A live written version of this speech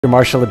your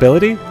martial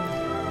ability?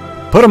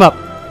 Put him up!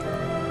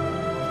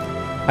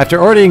 After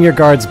ordering your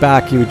guards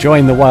back, you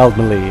join the wild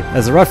melee.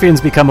 As the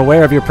ruffians become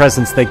aware of your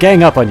presence, they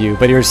gang up on you,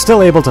 but you're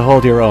still able to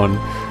hold your own.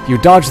 You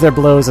dodge their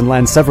blows and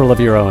land several of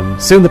your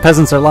own. Soon the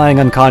peasants are lying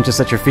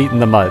unconscious at your feet in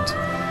the mud.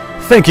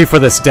 Thank you for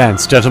this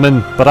dance, gentlemen,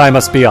 but I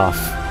must be off.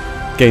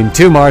 Gain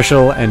 2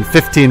 martial and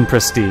 15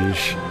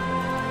 prestige.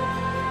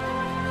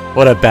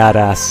 What a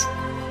badass.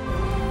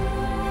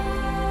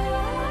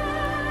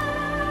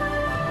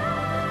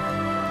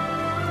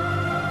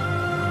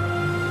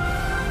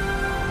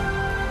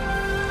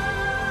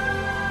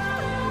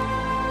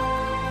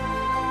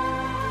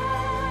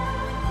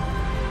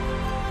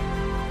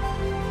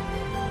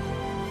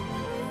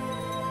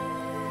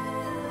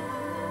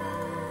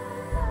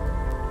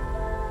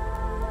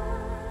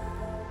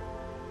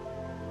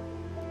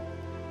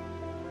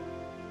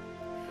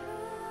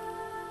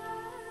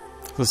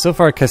 So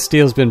far,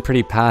 Castile's been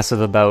pretty passive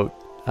about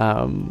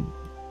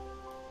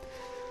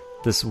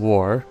this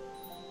war.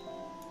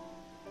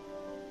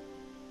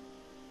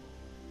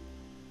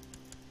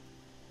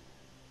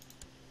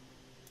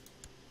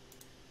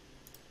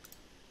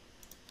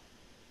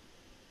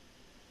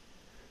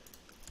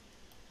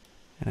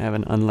 And I have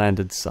an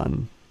unlanded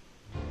sun.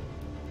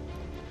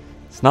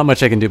 There's not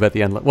much I can do about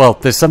the well,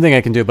 there's something I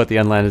can do about the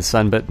unlanded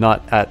sun, but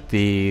not at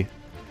the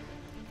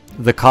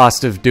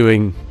cost of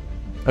dealing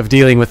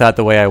with that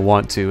the way I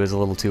want to is a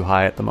little too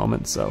high at the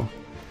moment, so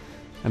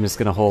I'm just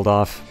gonna hold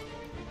off.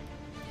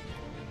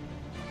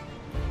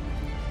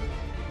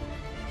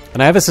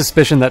 And I have a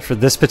suspicion that for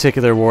this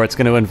particular war it's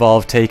going to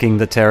involve taking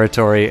the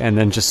territory and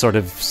then just sort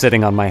of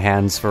sitting on my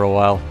hands for a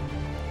while.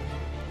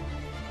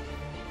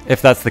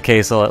 If that's the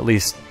case, I'll at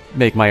least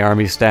make my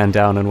army stand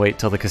down and wait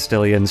till the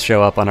Castilians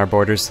show up on our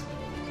borders.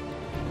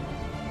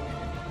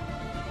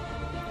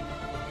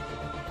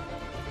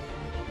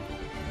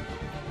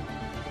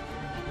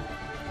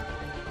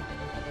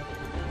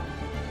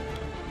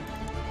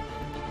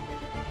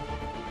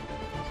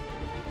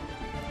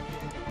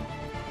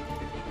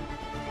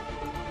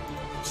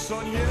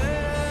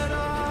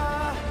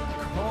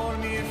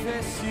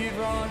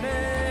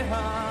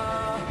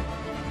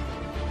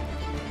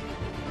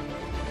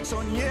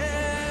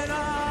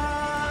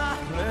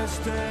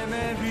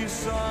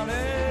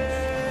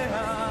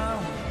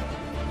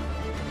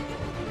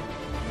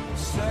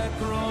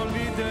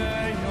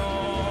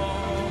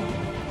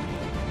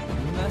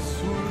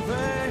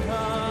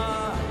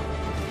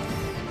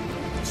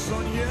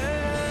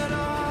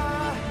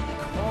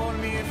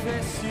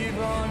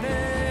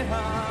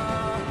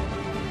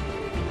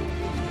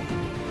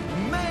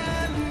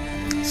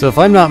 So if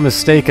I'm not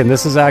mistaken,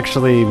 this is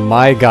actually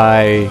my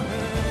guy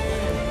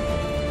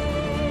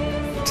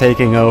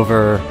taking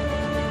over.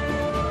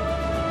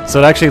 So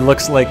it actually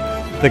looks like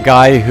the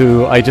guy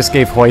who I just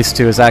gave Hoist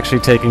to is actually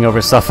taking over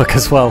Suffolk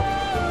as well.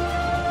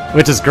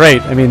 Which is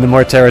great. I mean, the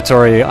more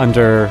territory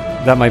under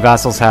that my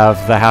vassals have,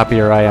 the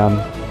happier I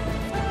am.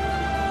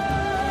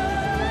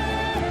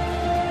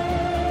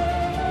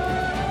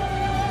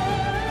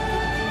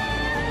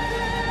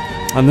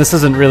 And this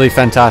isn't really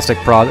fantastic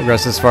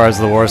progress as far as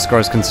the war score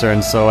is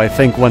concerned, so I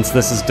think once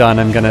this is done,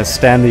 I'm going to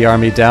stand the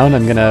army down,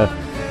 I'm going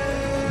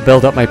to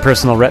build up my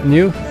personal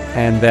retinue,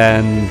 and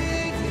then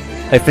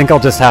I think I'll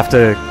just have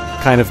to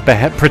kind of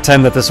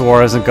pretend that this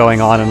war isn't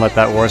going on and let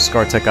that war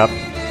score tick up.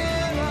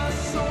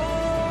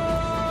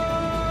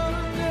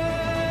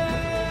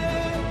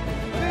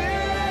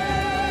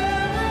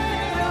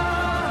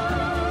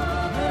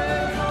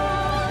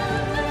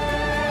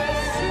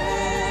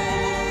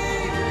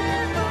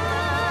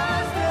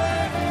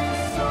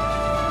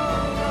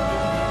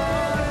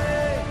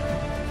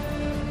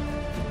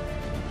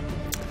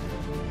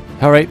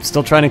 Alright,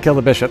 still trying to kill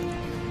the bishop.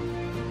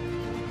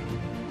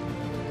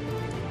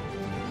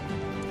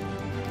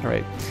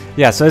 Alright.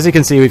 Yeah, so as you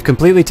can see, we've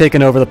completely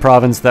taken over the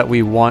province that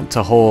we want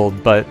to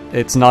hold, but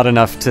it's not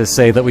enough to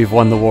say that we've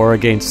won the war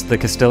against the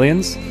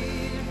Castilians.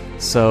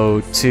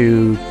 So,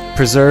 to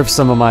preserve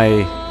some of my...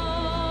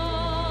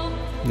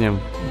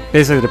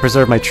 basically to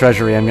preserve my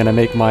treasury, I'm going to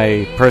make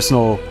my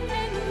personal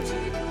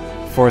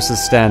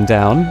forces stand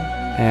down.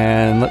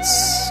 And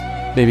let's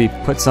maybe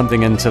put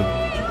something into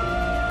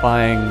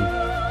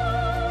buying...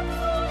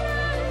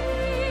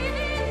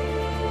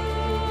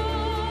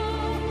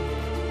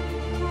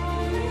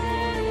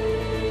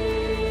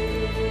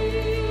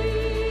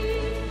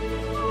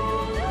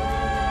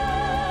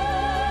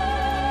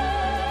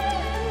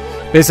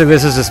 Basically,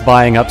 this is just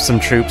buying up some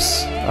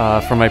troops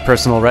for my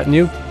personal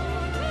retinue,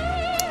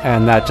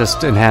 and that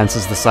just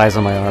enhances the size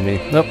of my army.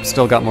 Nope,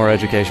 still got more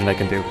education I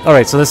can do.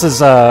 Alright, so this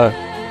is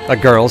a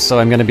girl, so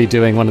I'm going to be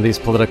doing one of these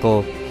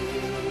political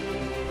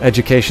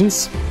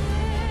educations.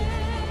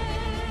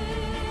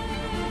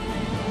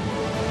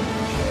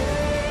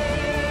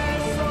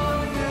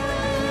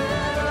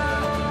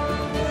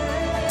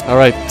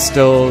 Alright,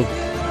 still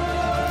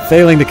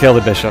failing to kill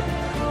the bishop.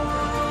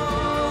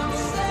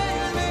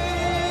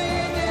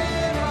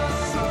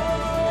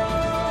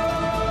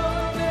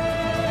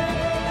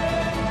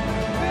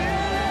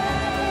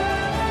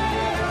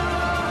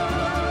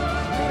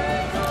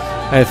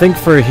 I think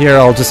for here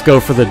I'll just go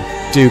for the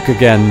Duke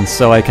again,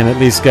 so I can at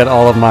least get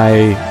all of my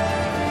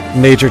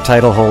major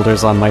title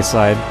holders on my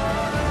side.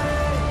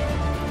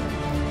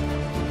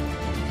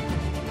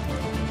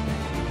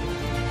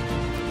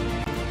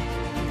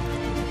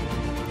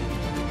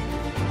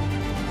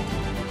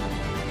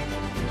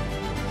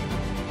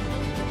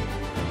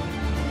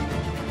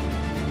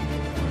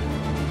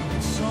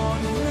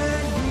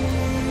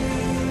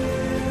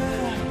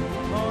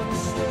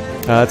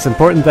 It's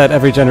important that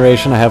every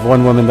generation I have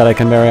one woman that I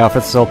can marry off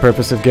with the sole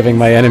purpose of giving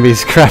my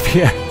enemies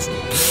crappy ads.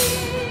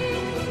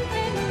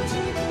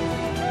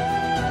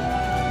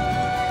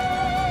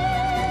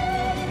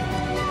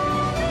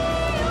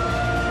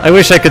 I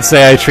wish I could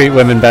say I treat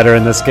women better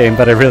in this game,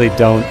 but I really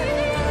don't.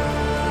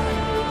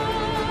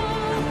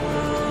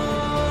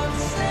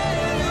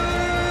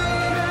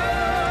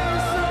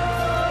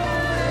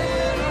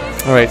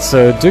 Alright,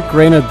 so Duke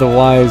Reynard the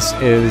Wise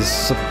is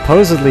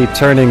supposedly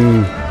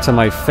turning to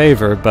my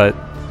favor, but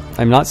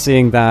I'm not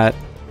seeing that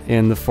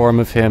in the form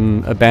of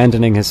him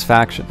abandoning his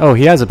faction. Oh,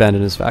 he has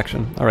abandoned his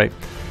faction. Alright.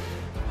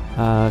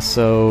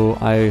 So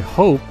I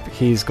hope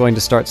he's going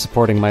to start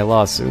supporting my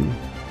law soon.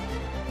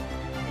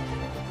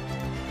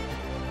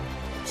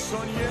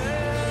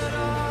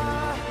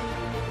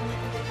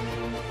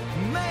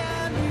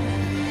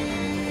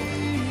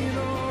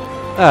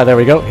 Ah, there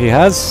we go. He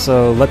has,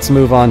 so let's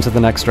move on to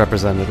the next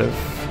representative.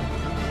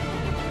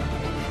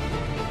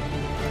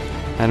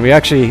 And we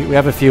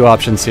have a few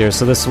options here.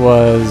 So this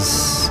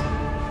was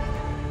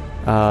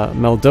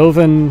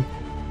Moldovan,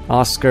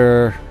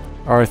 Oscar,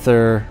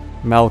 Arthur,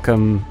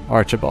 Malcolm,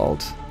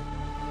 Archibald.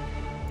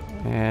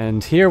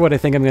 And here what I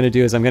think I'm going to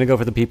do is I'm going to go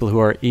for the people who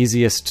are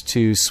easiest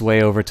to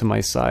sway over to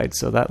my side.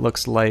 So that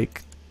looks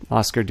like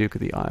Oscar, Duke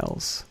of the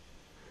Isles.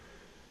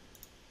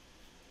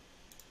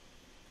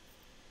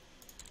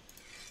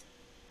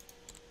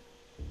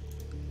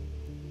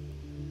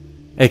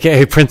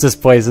 AKA Princess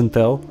Poison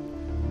Pill.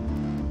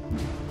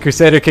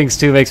 Crusader Kings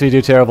 2 makes me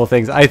do terrible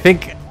things. I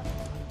think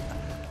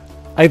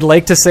I'd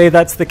like to say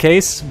that's the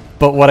case,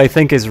 but what I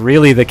think is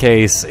really the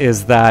case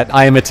is that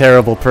I am a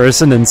terrible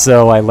person, and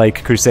so I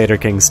like Crusader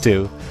Kings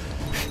 2.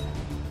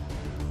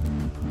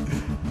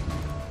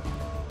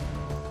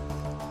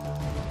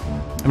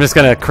 I'm just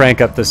gonna crank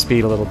up the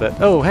speed a little bit.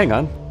 Oh, hang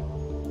on.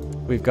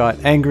 We've got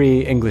Angry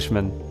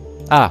Englishman.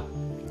 Ah,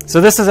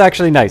 so this is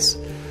actually nice.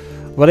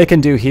 What I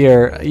can do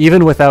here,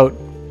 even without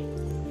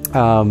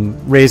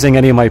raising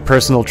any of my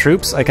personal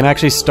troops, I can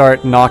actually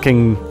start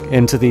knocking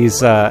into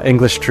these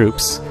English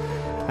troops,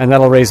 and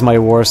that'll raise my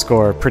war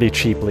score pretty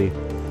cheaply.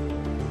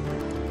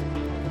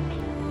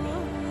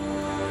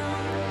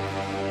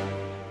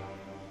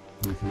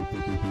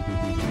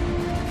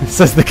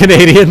 Says the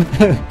Canadian.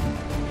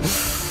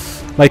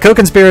 My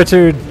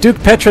co-conspirator,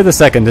 Duke Petra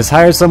II, has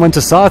hired someone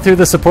to saw through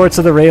the supports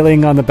of the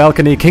railing on the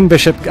balcony King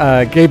Bishop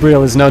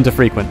Gabriel is known to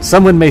frequent.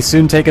 Someone may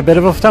soon take a bit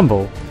of a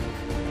tumble.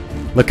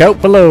 Look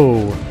out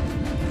below!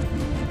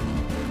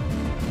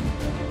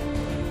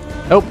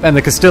 Oh, and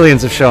the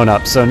Castilians have shown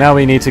up, so now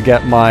we need to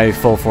get my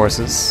full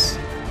forces.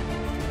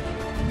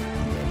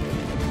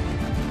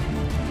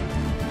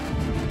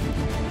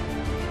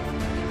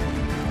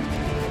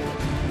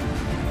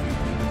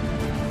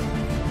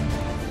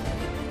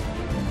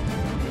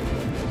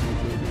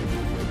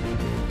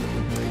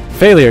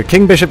 Failure.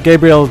 King Bishop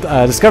Gabriel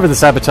discovered the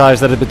sabotage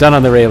that had been done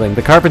on the railing.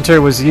 The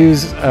carpenter we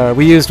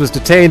used was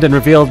detained and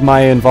revealed my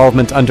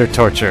involvement under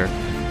torture.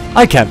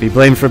 I can't be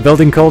blamed for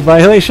building code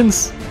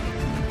violations.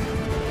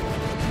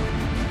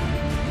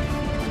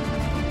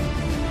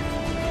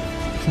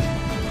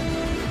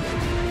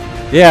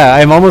 Yeah,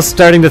 I'm almost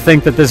starting to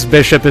think that this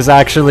bishop is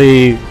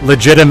actually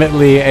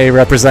legitimately a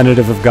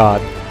representative of God.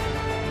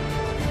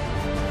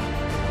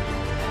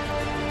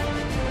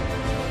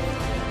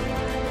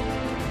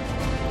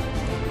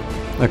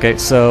 Okay,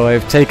 so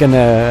I've taken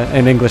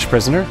an English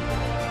prisoner.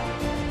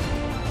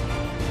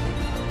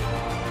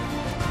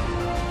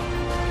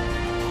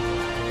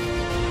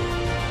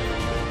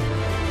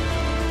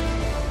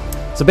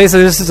 So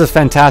basically this is a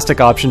fantastic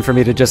option for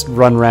me to just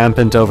run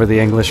rampant over the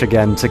English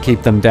again to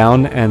keep them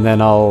down, and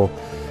then I'll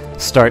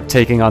start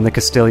taking on the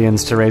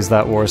Castilians to raise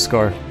that war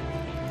score.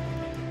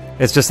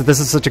 It's just that this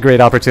is such a great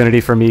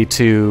opportunity for me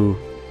to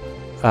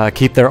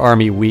keep their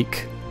army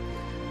weak,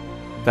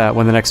 that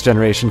when the next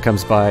generation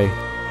comes by...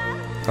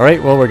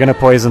 Alright, well, we're gonna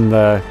poison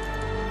the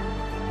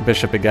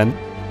bishop again.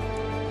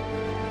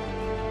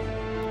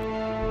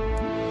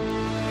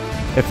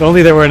 If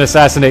only there were an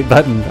assassinate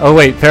button. Oh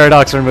wait,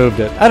 Paradox removed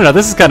it. I don't know,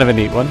 this is kind of a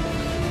neat one.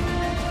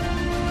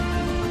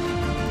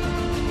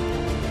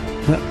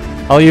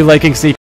 All you liking secret